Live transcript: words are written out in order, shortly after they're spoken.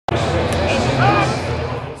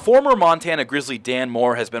Former Montana Grizzly Dan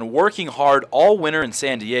Moore has been working hard all winter in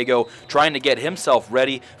San Diego, trying to get himself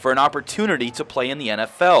ready for an opportunity to play in the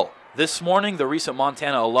NFL. This morning, the recent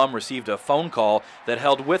Montana alum received a phone call that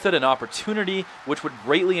held with it an opportunity which would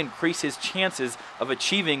greatly increase his chances of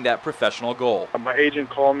achieving that professional goal. My agent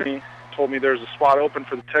called me, told me there's a spot open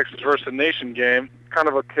for the Texas versus the Nation game. Kind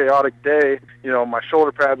of a chaotic day. You know, my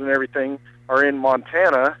shoulder pads and everything are in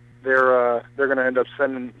Montana. They're going to end up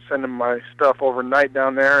sending my stuff overnight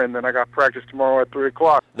down there, and then I got practice tomorrow at 3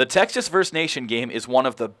 o'clock. The Texas vs. Nation game is one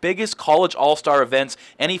of the biggest college all-star events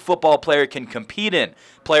any football player can compete in.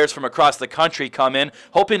 Players from across the country come in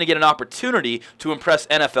hoping to get an opportunity to impress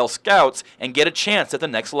NFL scouts and get a chance at the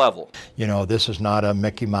next level. You know, this is not a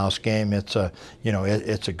Mickey Mouse game. It's a,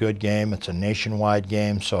 it's a good game. It's a nationwide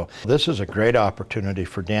game. So this is a great opportunity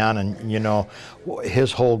for Dan, and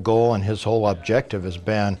his whole goal and his whole objective has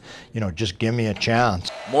been, just give me a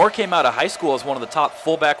chance. Moore came out of high school as one of the top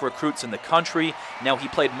fullback recruits in the country. Now he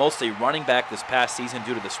played mostly running back this past season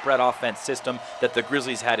due to the spread offense system that the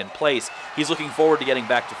Grizzlies had in place. He's looking forward to getting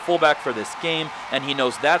back to fullback for this game, and he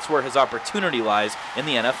knows that's where his opportunity lies in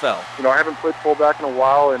the NFL. I haven't played fullback in a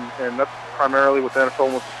while, and that's primarily what the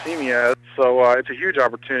NFL wants to see me as. So it's a huge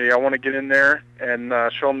opportunity. I want to get in there and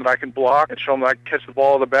show them that I can block and show them that I can catch the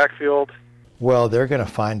ball in the backfield. Well, they're going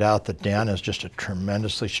to find out that Dan is just a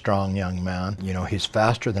tremendously strong young man. He's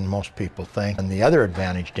faster than most people think. And the other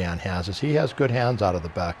advantage Dan has is he has good hands out of the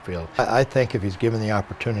backfield. I think if he's given the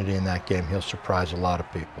opportunity in that game, he'll surprise a lot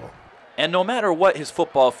of people. And no matter what his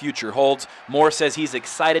football future holds, Moore says he's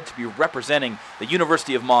excited to be representing the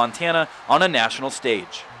University of Montana on a national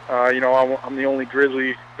stage. I'm the only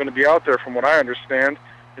Grizzly going to be out there from what I understand.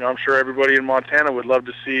 I'm sure everybody in Montana would love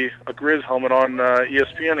to see a Grizz helmet on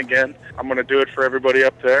ESPN again. I'm going to do it for everybody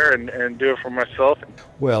up there and do it for myself.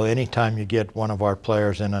 Well, anytime you get one of our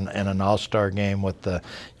players in an all-star game with the,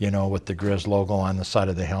 with the Grizz logo on the side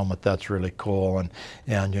of the helmet, that's really cool. And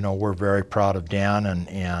we're very proud of Dan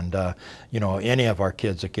and any of our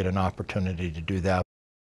kids that get an opportunity to do that.